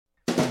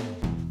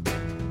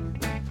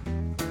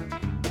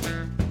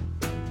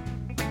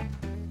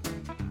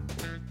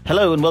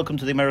Hello and welcome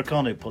to the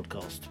Americano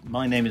podcast.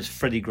 My name is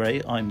Freddy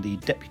Gray. I'm the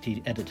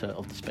deputy editor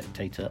of The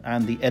Spectator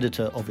and the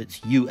editor of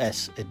its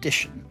US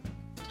edition.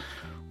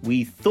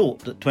 We thought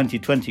that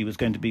 2020 was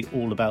going to be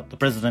all about the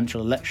presidential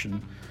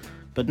election,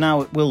 but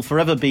now it will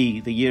forever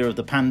be the year of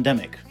the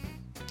pandemic.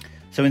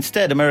 So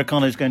instead,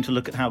 Americano is going to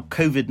look at how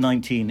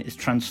COVID-19 is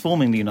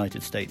transforming the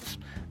United States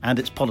and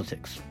its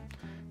politics.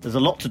 There's a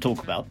lot to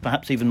talk about,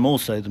 perhaps even more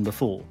so than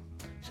before.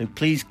 So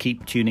please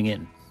keep tuning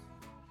in.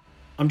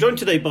 I'm joined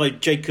today by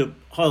Jacob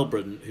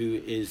Heilbrunn,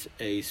 who is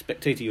a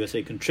Spectator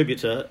USA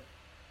contributor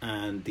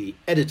and the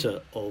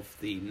editor of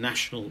the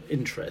National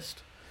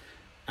Interest.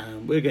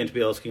 And we're going to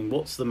be asking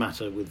what's the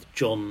matter with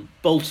John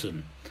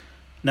Bolton.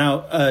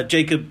 Now,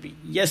 Jacob,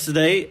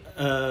 yesterday,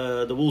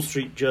 the Wall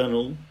Street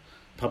Journal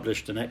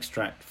published an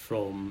extract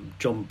from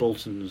John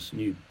Bolton's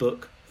new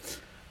book,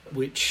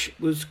 which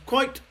was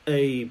quite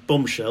a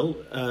bombshell.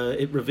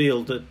 It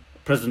revealed that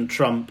President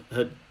Trump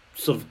had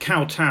sort of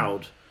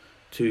kowtowed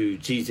to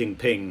Xi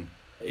Jinping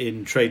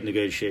in trade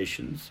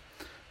negotiations.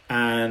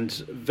 And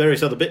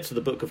various other bits of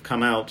the book have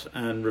come out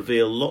and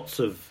reveal lots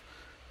of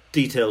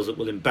details that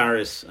will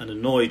embarrass and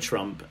annoy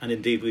Trump. And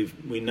indeed,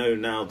 we know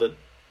now that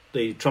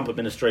the Trump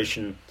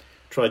administration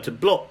tried to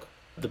block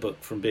the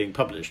book from being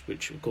published,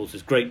 which, of course,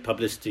 is great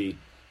publicity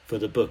for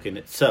the book in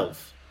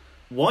itself.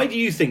 Why do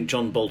you think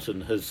John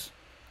Bolton has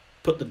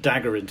put the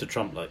dagger into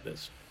Trump like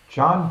this?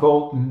 John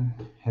Bolton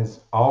has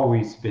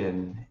always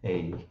been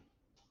a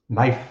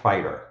knife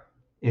fighter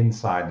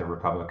inside the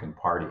Republican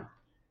Party.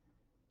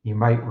 You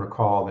might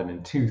recall that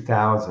in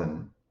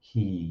 2000,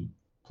 he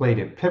played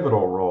a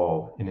pivotal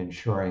role in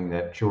ensuring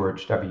that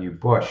George W.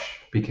 Bush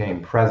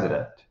became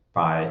president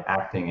by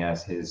acting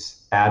as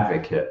his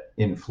advocate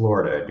in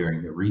Florida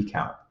during the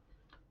recount.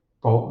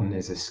 Bolton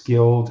is a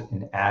skilled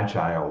and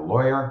agile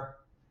lawyer.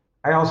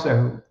 I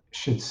also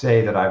should say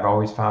that I've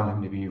always found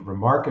him to be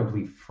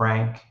remarkably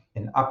frank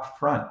and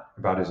upfront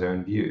about his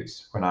own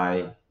views. When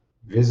I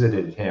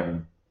visited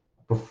him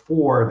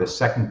before the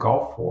Second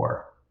Gulf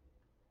War,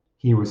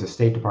 he was a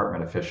State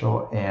Department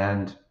official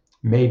and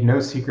made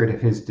no secret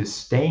of his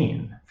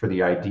disdain for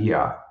the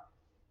idea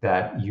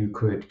that you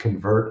could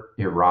convert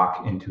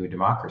Iraq into a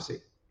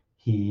democracy.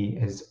 He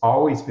has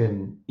always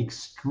been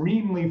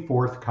extremely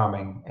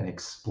forthcoming and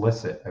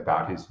explicit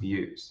about his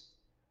views.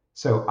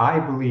 So I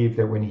believe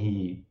that when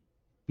he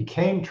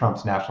became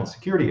Trump's national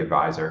security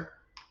advisor,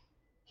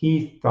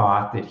 he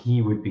thought that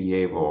he would be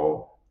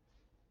able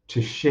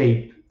to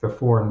shape the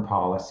foreign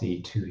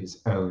policy to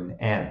his own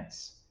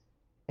ends.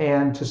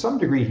 And to some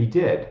degree he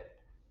did.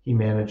 He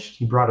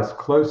brought us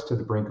close to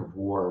the brink of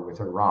war with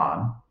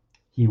Iran.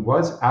 He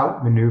was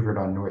outmaneuvered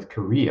on North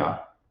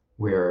Korea,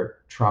 where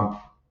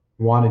Trump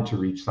wanted to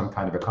reach some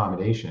kind of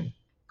accommodation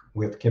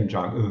with Kim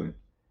Jong-un.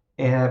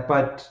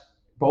 But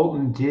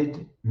Bolton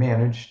did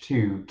manage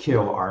to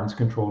kill arms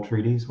control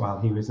treaties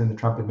while he was in the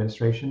Trump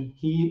administration.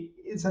 He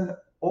is an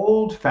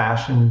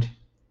old-fashioned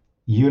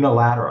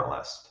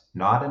unilateralist,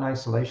 not an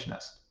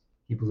isolationist.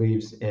 He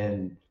believes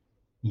in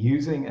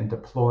using and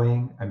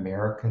deploying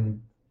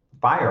American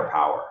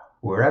firepower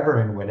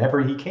wherever and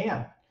whenever he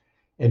can.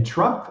 And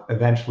Trump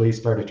eventually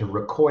started to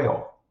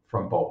recoil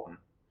from Bolton.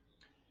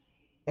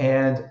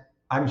 And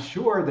I'm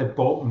sure that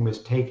Bolton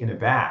was taken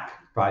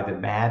aback by the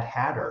Mad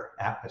Hatter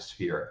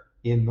atmosphere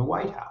in the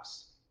White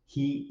House.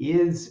 He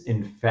is,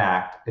 in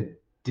fact, a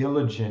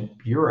diligent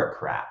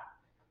bureaucrat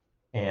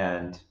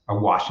and a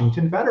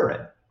Washington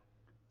veteran.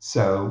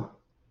 So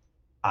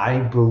I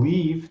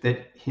believe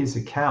that his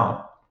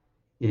account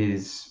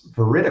is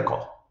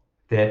veridical,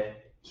 that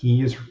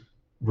he is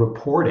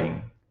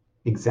reporting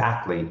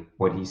exactly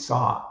what he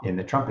saw in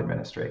the Trump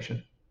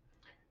administration.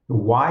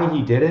 Why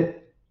he did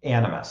it?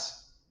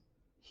 Animus.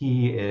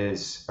 He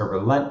is a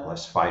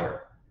relentless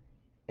fighter.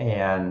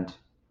 And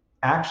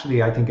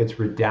actually, I think it's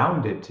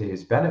redounded to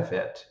his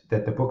benefit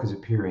that the book is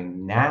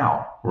appearing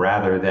now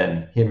rather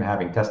than him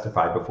having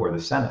testified before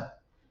the Senate,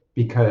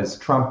 because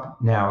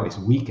Trump now is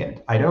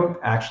weakened. I don't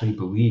actually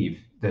believe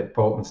that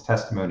Bolton's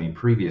testimony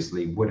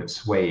previously would have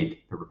swayed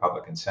the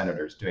Republican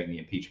senators doing the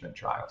impeachment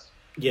trials.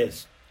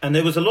 Yes, and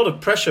there was a lot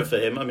of pressure for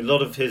him. I mean, a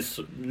lot of his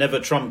never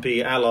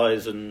Trumpy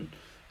allies and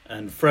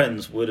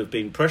friends would have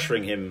been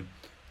pressuring him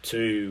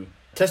to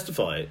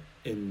testify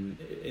in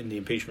the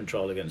impeachment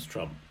trial against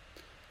Trump.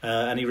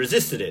 And he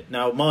resisted it.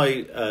 Now,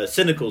 my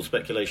cynical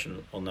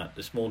speculation on that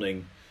this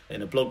morning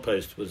in a blog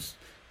post was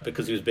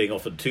because he was being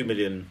offered $2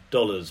 million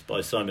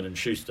by Simon &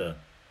 Schuster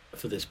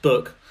for this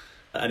book,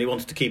 and he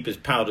wanted to keep his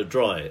powder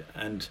dry.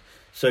 And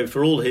so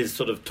for all his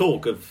sort of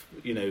talk of,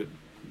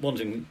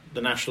 wanting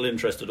the national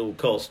interest at all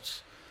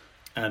costs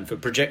and for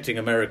projecting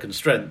American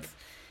strength,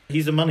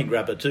 he's a money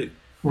grabber too.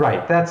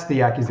 Right. That's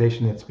the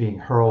accusation that's being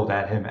hurled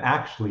at him,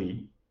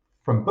 actually,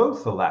 from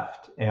both the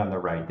left and the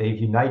right. They've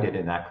united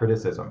in that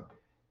criticism.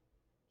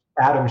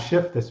 Adam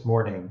Schiff this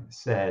morning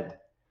said,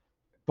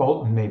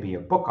 Bolton may be a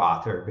book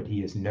author, but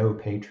he is no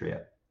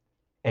patriot.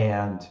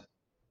 And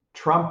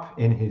Trump,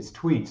 in his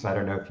tweets, I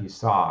don't know if you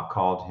saw,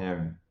 called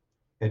him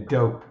a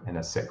dope and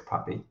a sick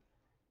puppy.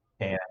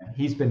 And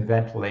he's been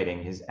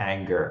ventilating his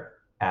anger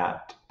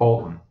at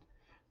Bolton.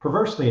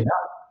 Perversely enough,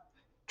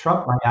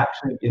 Trump might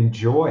actually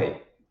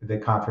enjoy the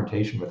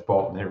confrontation with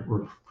Bolton.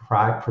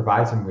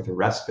 Provides him with a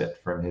respite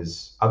from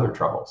his other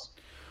troubles.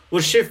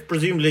 Well, Schiff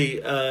presumably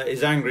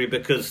is angry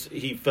because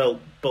he felt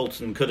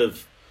Bolton could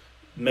have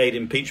made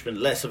impeachment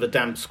less of a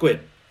damp squib.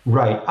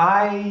 Right.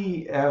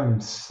 I am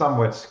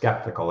somewhat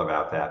skeptical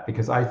about that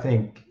because I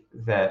think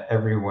that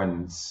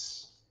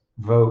everyone's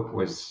vote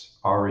was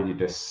already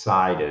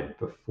decided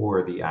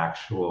before the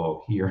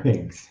actual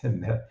hearings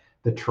and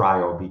the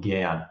trial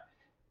began.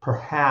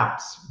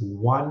 Perhaps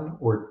one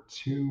or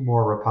two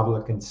more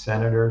Republican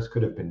senators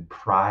could have been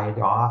pried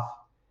off,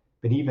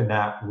 but even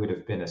that would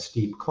have been a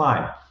steep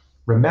climb.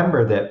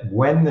 Remember that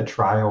when the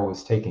trial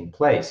was taking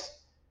place,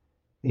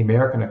 the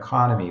American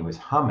economy was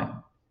humming.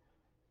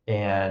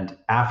 And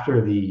after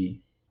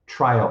the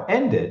trial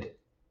ended,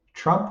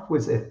 Trump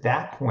was at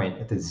that point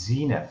at the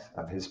zenith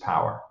of his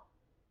power.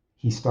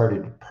 He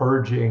started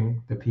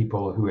purging the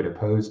people who had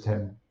opposed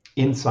him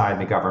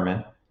inside the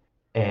government,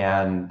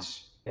 and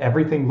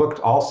everything looked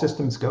all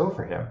systems go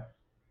for him.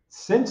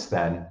 Since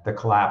then, the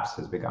collapse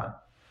has begun.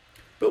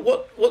 But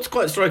what's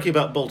quite striking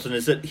about Bolton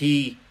is that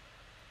he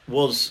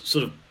was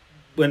sort of,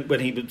 when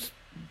he was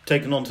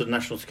taken on to the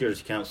National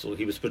Security Council,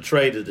 he was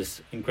portrayed as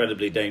this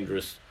incredibly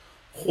dangerous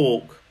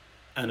hawk.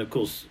 And of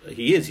course,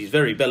 he's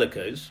very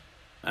bellicose.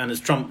 And as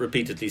Trump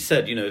repeatedly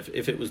said,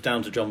 if it was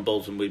down to John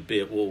Bolton, we'd be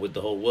at war with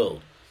the whole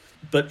world.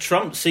 But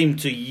Trump seemed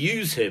to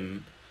use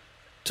him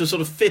to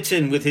sort of fit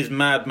in with his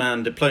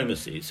madman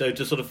diplomacy. So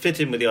to sort of fit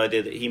in with the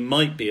idea that he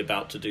might be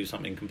about to do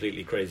something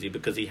completely crazy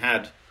because he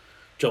had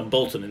John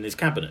Bolton in his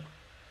cabinet.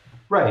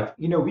 Right.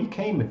 We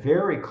came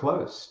very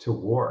close to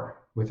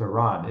war with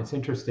Iran. It's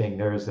interesting.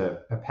 There's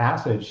a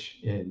passage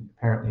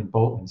apparently in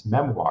Bolton's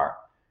memoir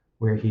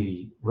where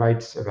he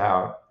writes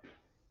about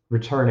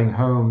returning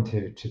home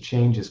to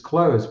change his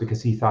clothes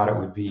because he thought it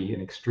would be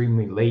an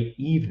extremely late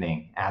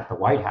evening at the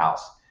White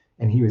House.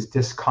 And he was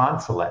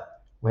disconsolate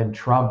when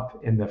Trump,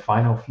 in the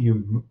final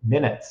few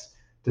minutes,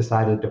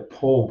 decided to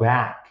pull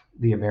back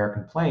the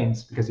American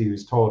planes because he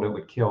was told it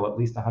would kill at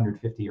least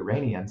 150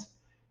 Iranians.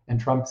 And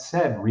Trump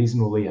said,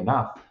 reasonably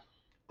enough,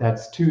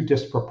 that's too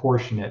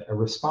disproportionate a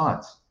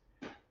response.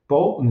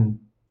 Bolton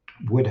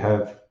would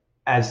have,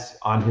 as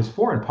on his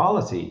foreign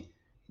policy,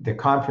 the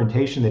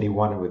confrontation that he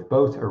wanted with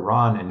both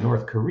Iran and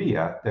North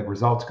Korea, the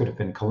results could have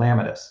been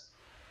calamitous.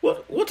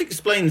 What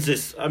explains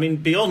this? I mean,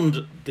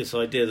 beyond this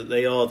idea that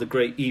they are the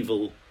great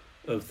evil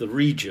of the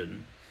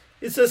region,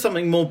 is there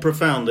something more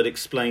profound that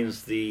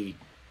explains the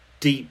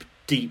deep,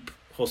 deep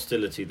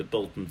hostility that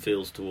Bolton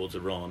feels towards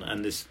Iran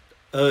and this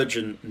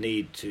urgent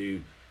need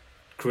to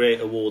create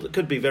a war that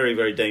could be very,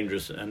 very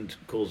dangerous and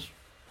cause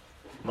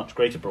much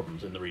greater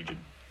problems in the region?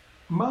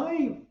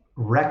 My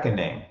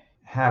reckoning,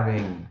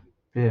 having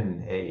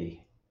been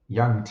a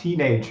young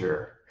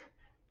teenager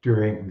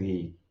during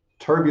the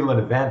turbulent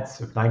events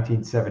of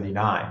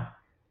 1979,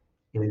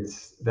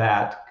 is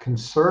that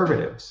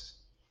conservatives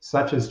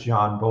such as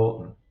John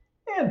Bolton,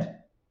 and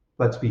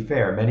let's be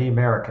fair, many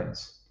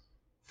Americans,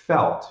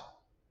 felt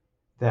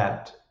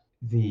that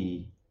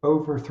the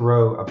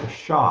overthrow of the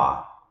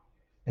Shah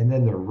and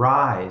then the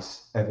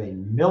rise of a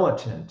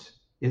militant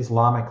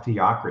Islamic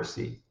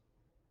theocracy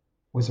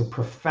was a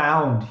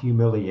profound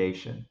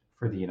humiliation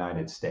for the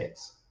United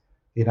States.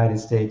 The United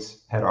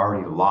States had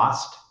already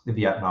lost the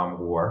Vietnam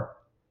War,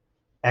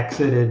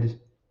 exited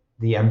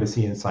the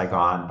embassy in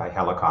Saigon by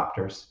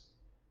helicopters.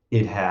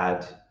 It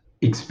had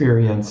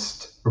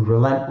experienced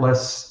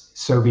relentless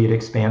Soviet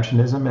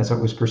expansionism as it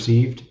was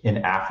perceived in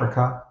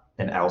Africa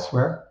and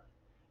elsewhere.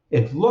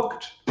 It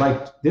looked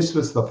like this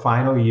was the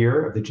final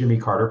year of the Jimmy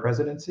Carter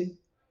presidency.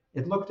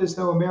 It looked as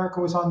though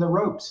America was on the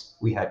ropes.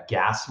 We had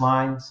gas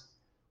lines.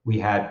 We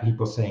had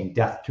people saying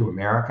death to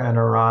America in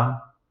Iran.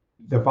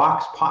 The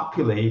Vox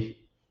Populi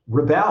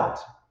rebelled.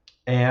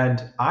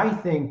 And I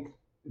think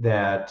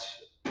that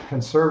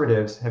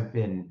conservatives have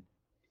been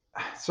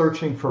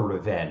searching for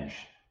revenge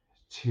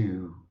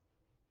to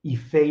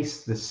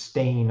efface the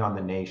stain on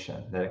the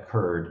nation that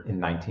occurred in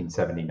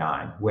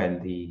 1979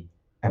 when the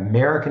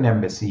American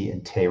embassy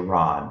in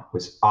Tehran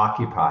was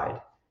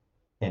occupied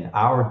and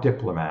our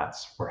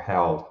diplomats were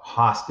held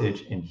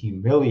hostage and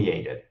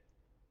humiliated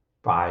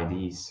by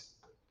these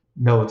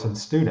militant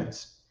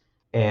students.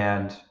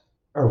 And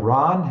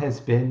Iran has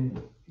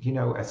been,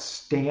 a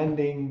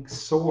standing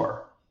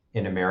sore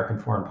in American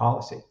foreign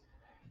policy.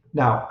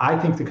 Now, I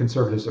think the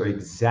conservatives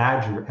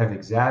have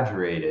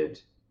exaggerated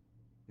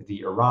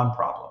the Iran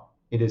problem.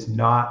 It is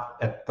not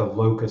at the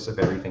locus of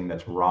everything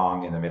that's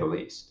wrong in the Middle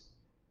East.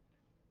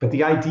 But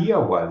the idea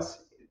was,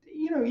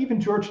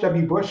 even George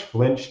W. Bush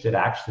flinched at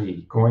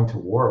actually going to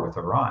war with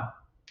Iran.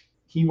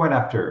 He went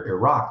after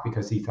Iraq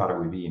because he thought it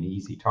would be an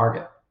easy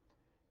target.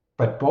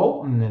 But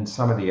Bolton and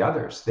some of the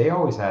others, they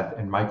always had,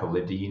 and Michael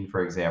Ledeen,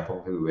 for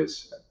example, who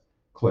is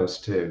close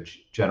to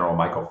General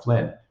Michael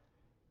Flynn,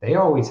 they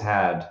always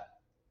had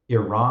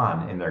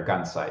Iran in their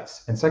gun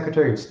sights. And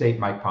Secretary of State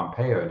Mike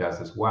Pompeo does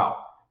as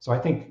well. So I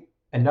think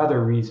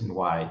another reason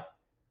why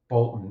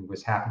Bolton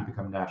was happy to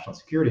become National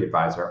Security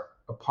Advisor,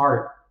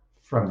 apart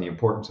from the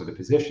importance of the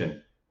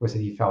position, was that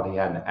he felt he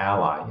had an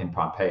ally in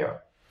Pompeo.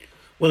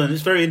 Well, and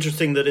it's very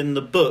interesting that in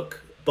the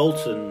book,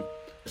 Bolton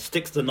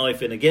sticks the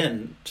knife in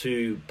again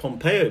to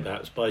Pompeo,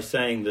 perhaps, by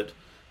saying that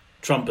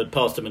Trump had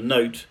passed him a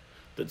note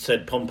that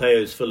said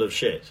Pompeo's full of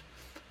shit.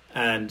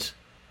 And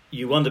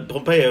you wonder,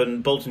 Pompeo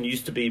and Bolton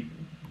used to be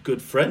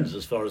good friends,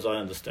 as far as I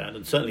understand,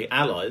 and certainly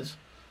allies.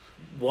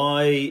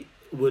 Why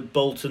would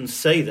Bolton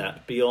say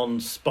that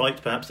beyond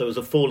spite? Perhaps there was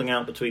a falling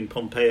out between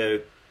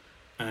Pompeo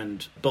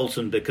and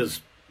Bolton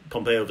because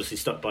Pompeo obviously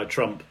stuck by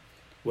Trump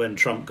when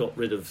Trump got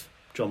rid of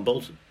John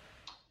Bolton.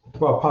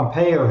 Well,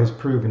 Pompeo has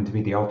proven to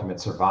be the ultimate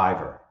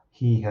survivor.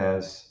 He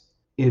has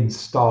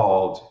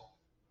installed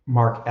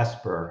Mark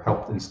Esper,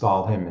 helped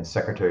install him as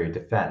Secretary of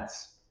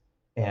Defense.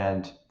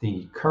 And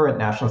the current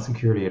National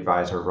Security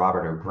Advisor,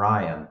 Robert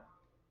O'Brien,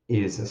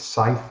 is a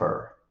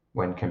cipher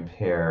when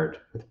compared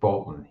with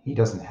Bolton. He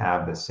doesn't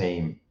have the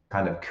same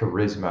kind of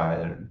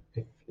charisma,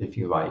 if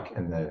you like,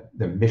 and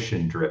the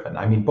mission driven.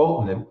 I mean,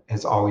 Bolton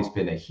has always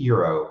been a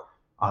hero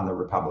on the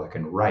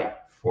Republican right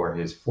for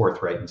his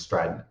forthright and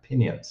strident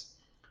opinions.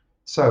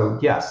 So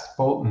yes,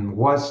 Bolton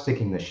was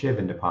sticking the shiv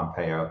into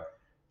Pompeo,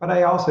 but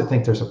I also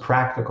think there's a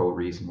practical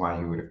reason why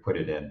he would have put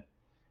it in.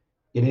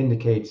 It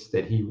indicates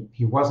that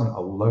he wasn't a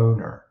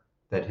loner,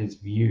 that his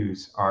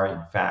views are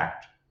in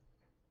fact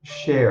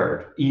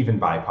shared even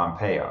by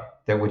Pompeo,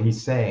 that what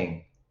he's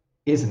saying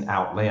isn't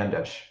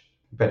outlandish,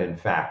 but in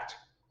fact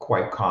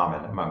quite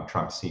common among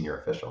Trump's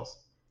senior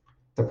officials.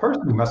 The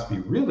person who must be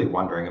really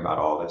wondering about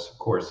all this, of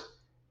course,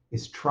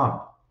 is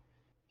Trump.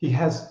 He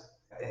has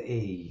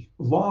a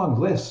long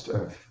list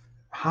of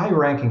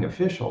high-ranking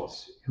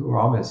officials who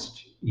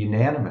almost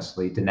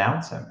unanimously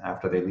denounce him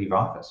after they leave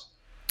office.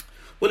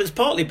 Well, it's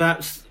partly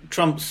perhaps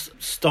Trump's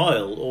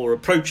style or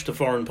approach to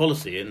foreign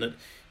policy in that,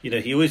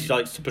 he always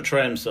likes to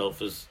portray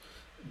himself as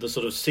the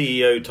sort of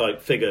CEO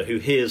type figure who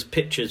hears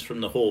pitches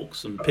from the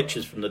hawks and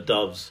pitches from the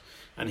doves,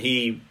 and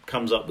he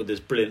comes up with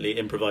this brilliantly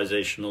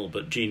improvisational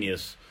but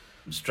genius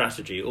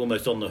strategy,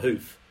 almost on the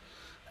hoof.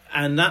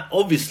 And that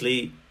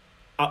obviously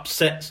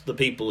upsets the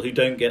people who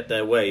don't get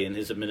their way in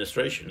his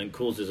administration and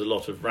causes a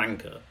lot of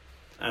rancor.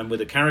 And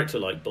with a character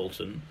like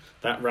Bolton,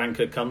 that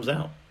rancor comes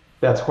out.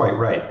 That's quite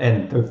right.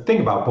 And the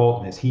thing about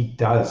Bolton is he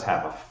does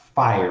have a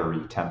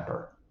fiery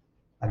temper.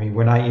 I mean,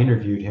 when I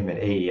interviewed him at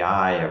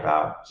AEI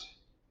about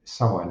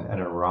someone, an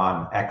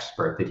Iran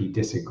expert that he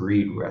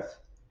disagreed with,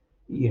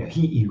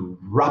 he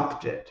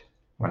erupted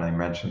when I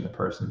mentioned the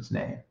person's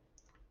name.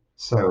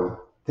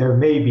 So there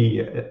may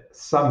be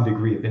some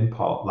degree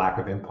of lack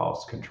of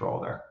impulse control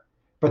there.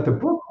 But the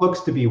book looks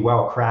to be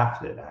well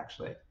crafted,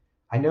 actually.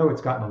 I know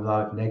it's gotten a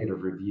lot of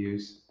negative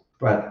reviews,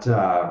 but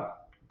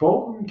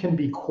Bolton can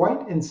be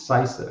quite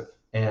incisive.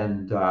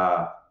 And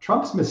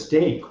Trump's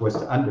mistake was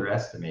to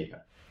underestimate him.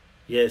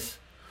 Yes.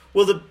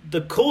 Well,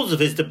 the cause of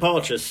his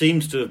departure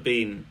seems to have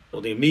been,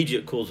 or the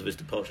immediate cause of his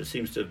departure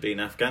seems to have been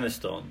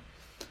Afghanistan.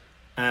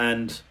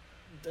 And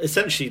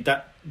essentially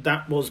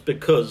that was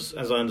because,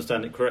 as I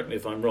understand it, correct me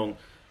if I'm wrong,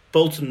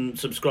 Bolton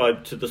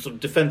subscribed to the sort of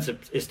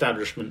defensive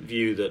establishment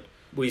view that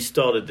we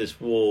started this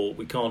war,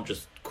 we can't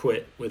just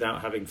quit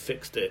without having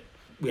fixed it.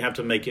 We have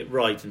to make it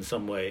right in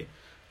some way.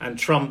 And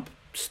Trump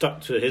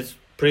stuck to his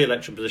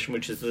pre-election position,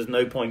 which is there's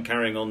no point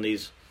carrying on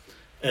these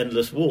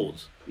endless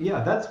wars.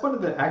 Yeah, that's one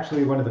of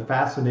the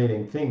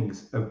fascinating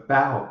things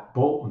about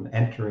Bolton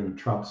entering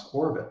Trump's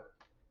orbit.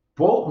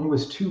 Bolton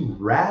was too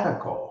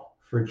radical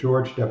for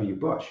George W.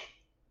 Bush.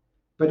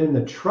 But in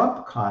the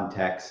Trump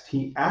context,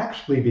 he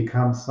actually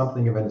becomes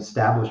something of an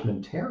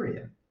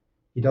establishmentarian.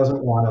 He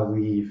doesn't want to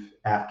leave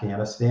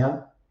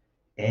Afghanistan,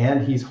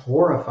 and he's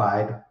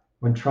horrified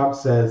when Trump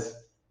says,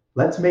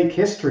 let's make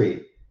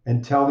history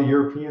and tell the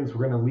Europeans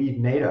we're going to leave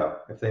NATO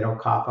if they don't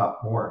cough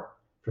up more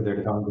for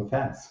their own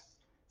defense.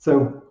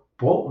 So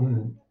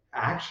Bolton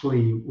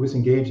actually was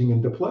engaging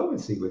in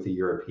diplomacy with the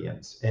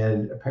Europeans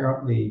and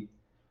apparently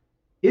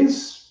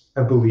is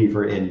a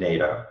believer in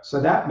NATO.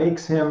 So that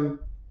makes him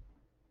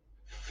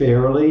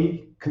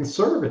fairly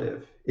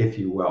conservative, if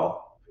you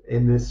will,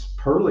 in this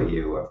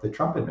purlieu of the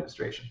Trump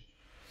administration.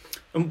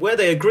 And where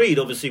they agreed,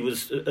 obviously,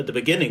 was at the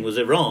beginning was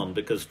Iran,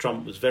 because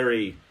Trump was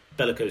very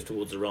bellicose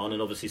towards Iran,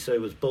 and obviously so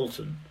was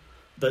Bolton.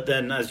 But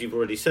then, as you've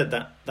already said,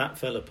 that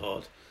fell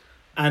apart.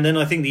 And then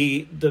I think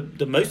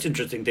the most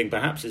interesting thing,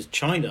 perhaps, is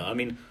China. I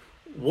mean,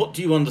 what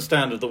do you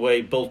understand of the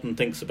way Bolton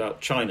thinks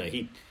about China?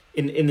 He,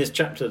 in this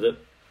chapter that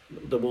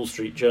the Wall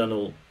Street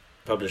Journal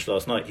published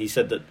last night, he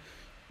said that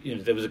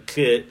there's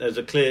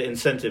a clear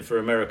incentive for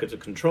America to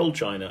control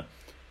China.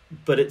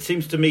 But it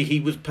seems to me he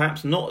was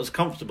perhaps not as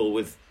comfortable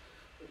with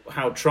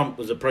how Trump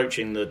was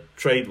approaching the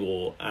trade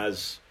war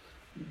as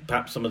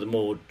perhaps some of the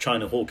more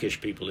China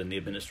hawkish people in the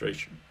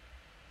administration.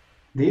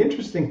 The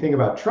interesting thing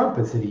about Trump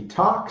is that he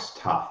talks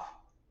tough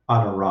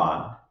on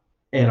Iran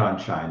and on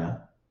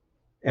China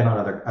and on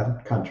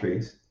other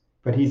countries,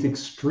 but he's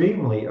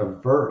extremely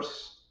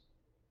averse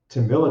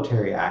to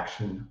military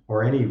action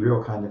or any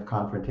real kind of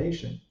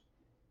confrontation.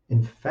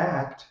 In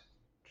fact,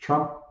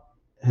 Trump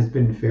has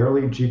been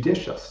fairly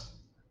judicious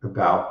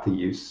about the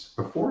use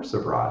of force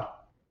abroad.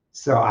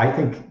 So I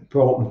think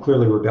Bolton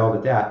clearly rebelled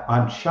at that.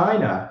 On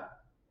China,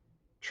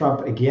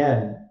 Trump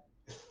again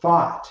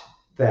thought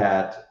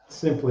that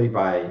simply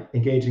by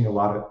engaging in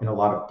a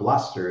lot of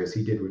bluster, as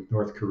he did with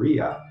North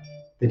Korea,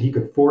 that he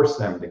could force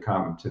them to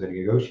come to the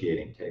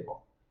negotiating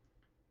table.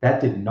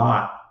 That did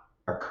not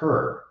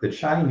occur. The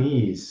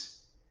Chinese,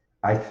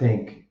 I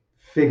think,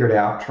 figured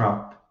out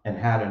Trump and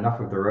had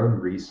enough of their own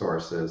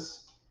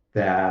resources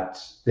that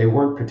they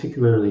weren't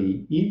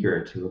particularly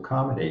eager to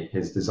accommodate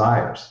his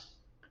desires.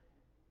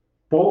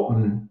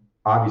 Bolton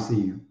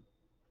obviously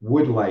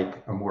would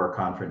like a more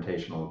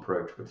confrontational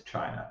approach with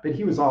China, but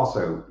he was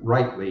also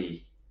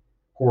rightly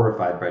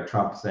horrified by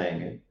Trump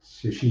saying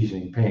to Xi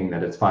Jinping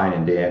that it's fine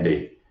and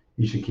dandy.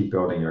 You should keep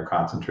building your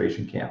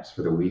concentration camps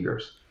for the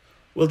Uyghurs.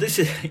 Well, this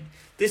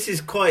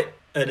is quite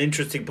an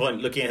interesting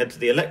point looking ahead to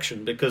the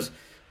election, because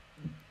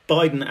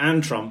Biden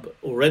and Trump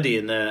already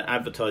in their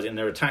advertising,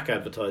 their attack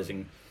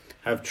advertising,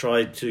 have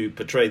tried to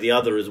portray the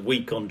other as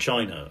weak on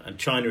China. And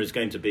China is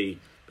going to be,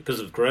 because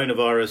of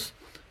coronavirus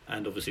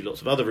and obviously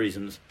lots of other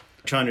reasons,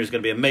 China is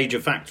going to be a major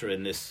factor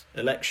in this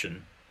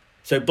election.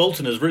 So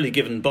Bolton has really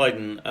given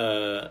Biden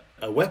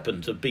a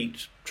weapon to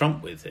beat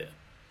Trump with here.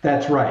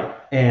 That's right.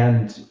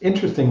 And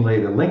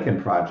interestingly, the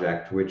Lincoln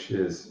Project, which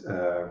is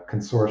a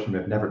consortium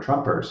of Never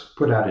Trumpers,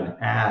 put out an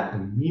ad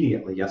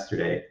immediately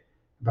yesterday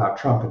about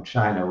Trump and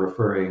China,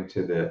 referring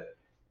to the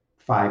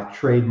 5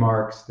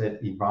 trademarks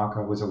that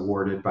Ivanka was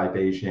awarded by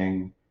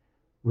Beijing,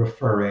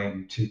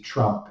 referring to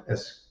Trump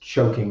as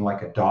choking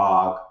like a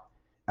dog,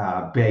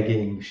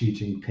 begging Xi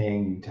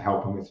Jinping to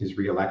help him with his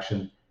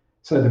reelection.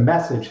 So the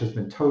message has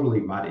been totally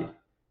muddied.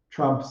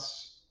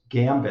 Trump's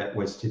gambit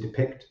was to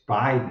depict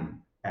Biden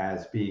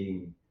as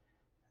being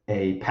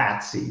a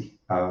patsy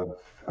of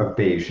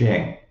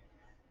Beijing.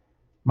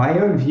 My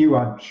own view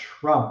on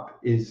Trump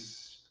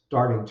is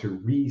starting to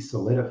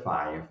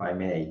re-solidify, if I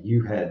may.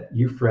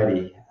 You,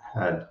 Freddie,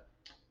 had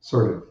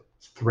sort of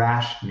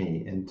thrashed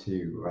me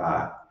into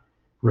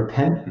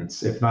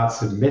repentance, if not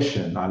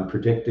submission, on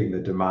predicting the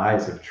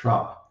demise of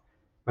Trump.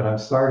 But I'm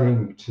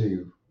starting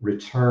to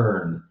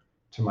return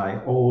to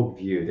my old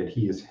view that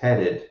he is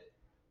headed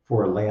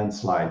for a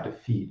landslide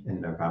defeat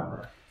in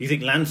November. You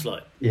think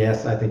landslide?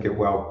 Yes, I think it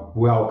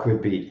well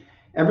could be.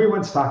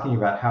 Everyone's talking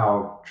about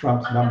how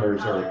Trump's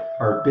numbers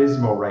are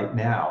abysmal right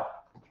now,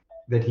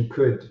 that he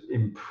could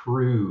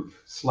improve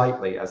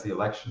slightly as the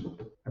election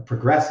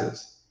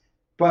progresses.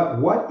 But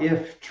what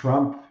if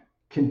Trump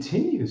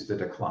continues to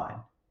decline?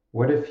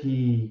 What if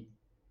he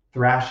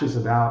thrashes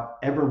about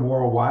ever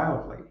more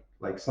wildly,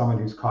 like someone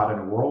who's caught in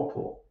a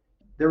whirlpool?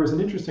 There was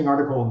an interesting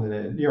article in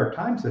the New York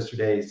Times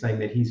yesterday saying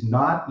that he's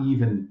not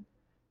even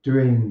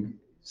doing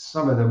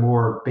some of the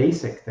more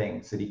basic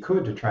things that he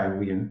could to try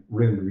and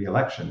ruin the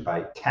reelection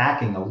by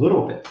tacking a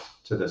little bit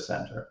to the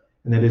center.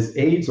 And that his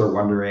aides are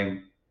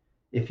wondering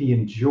if he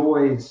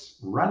enjoys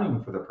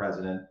running for the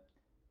president,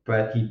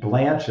 but he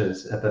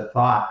blanches at the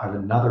thought of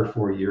another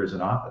 4 years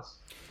in office.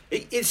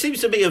 It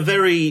seems to be a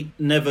very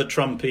never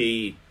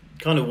Trumpy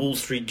kind of Wall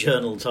Street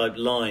Journal type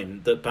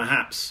line that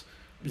perhaps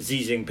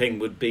Xi Jinping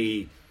would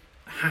be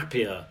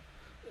happier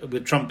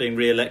with Trump being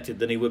re-elected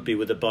than he would be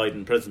with a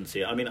Biden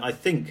presidency. I mean, I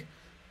think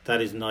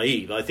that is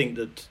naive. I think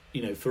that,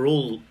 for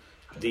all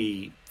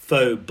the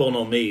faux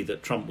bonhomie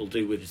that Trump will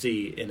do with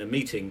Xi in a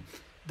meeting,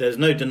 there's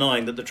no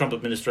denying that the Trump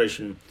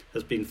administration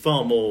has been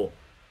far more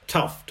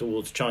tough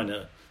towards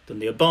China than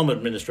the Obama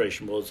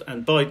administration was,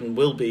 and Biden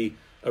will be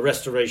a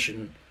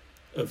restoration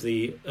of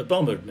the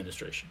Obama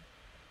administration.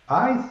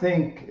 I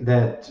think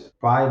that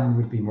Biden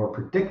would be more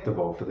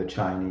predictable for the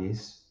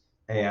Chinese,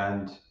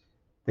 and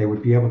they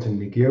would be able to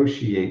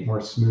negotiate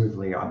more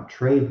smoothly on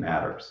trade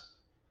matters.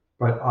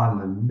 But on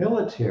the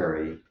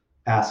military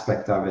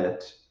aspect of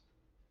it,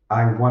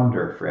 I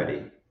wonder,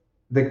 Freddie.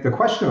 The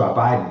question about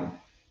Biden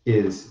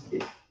is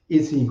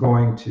he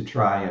going to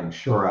try and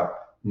shore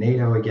up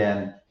NATO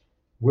again?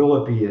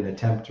 Will it be an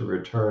attempt to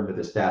return to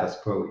the status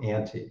quo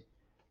ante?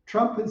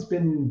 Trump has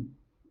been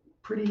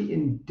pretty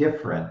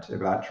indifferent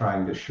about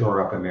trying to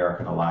shore up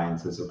American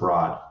alliances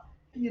abroad.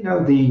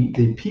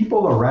 The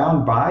people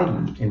around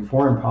Biden in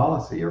foreign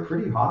policy are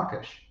pretty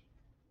hawkish.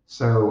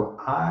 So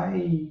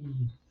I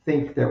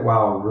think that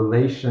while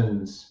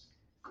relations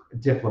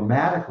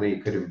diplomatically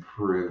could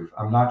improve,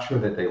 I'm not sure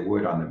that they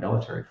would on the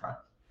military front.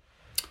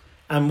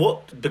 And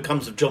what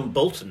becomes of John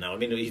Bolton now? I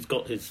mean, he's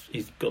got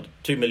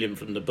 $2 million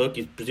from the book.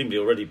 He's presumably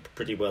already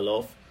pretty well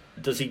off.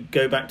 Does he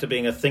go back to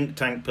being a think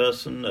tank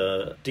person,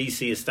 a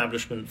DC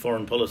establishment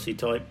foreign policy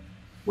type?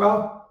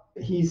 Well,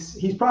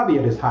 he's probably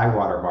at his high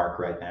water mark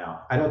right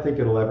now. I don't think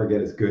it'll ever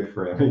get as good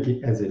for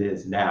him as it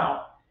is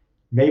now.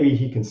 Maybe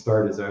he can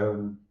start his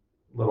own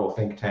little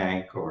think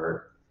tank,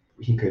 or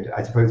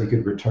I suppose he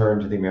could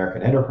return to the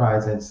American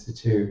Enterprise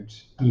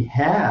Institute. He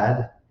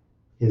had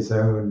his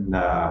own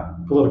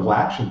political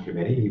action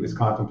committee. He was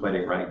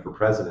contemplating running for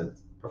president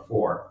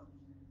before.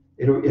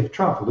 If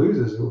Trump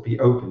loses, it will be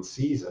open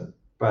season.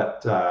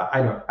 But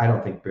I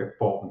don't think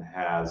Bolton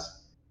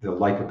has the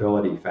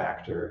likability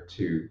factor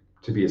to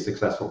be a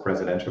successful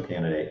presidential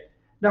candidate.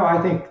 No, I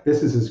think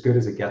this is as good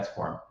as it gets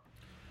for him.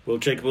 Well,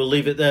 Jacob, we'll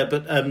leave it there.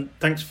 But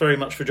thanks very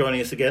much for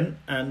joining us again,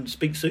 and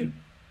speak soon.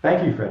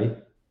 Thank you, Freddie.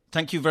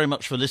 Thank you very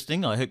much for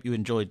listening. I hope you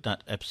enjoyed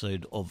that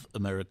episode of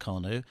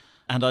Americano.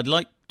 And I'd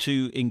like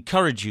to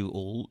encourage you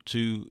all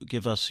to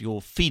give us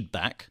your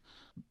feedback,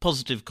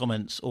 positive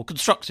comments or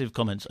constructive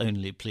comments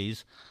only,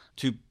 please,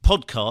 to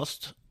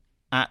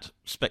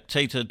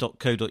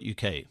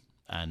podcast@spectator.co.uk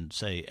and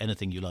say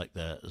anything you like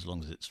there as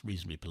long as it's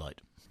reasonably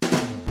polite.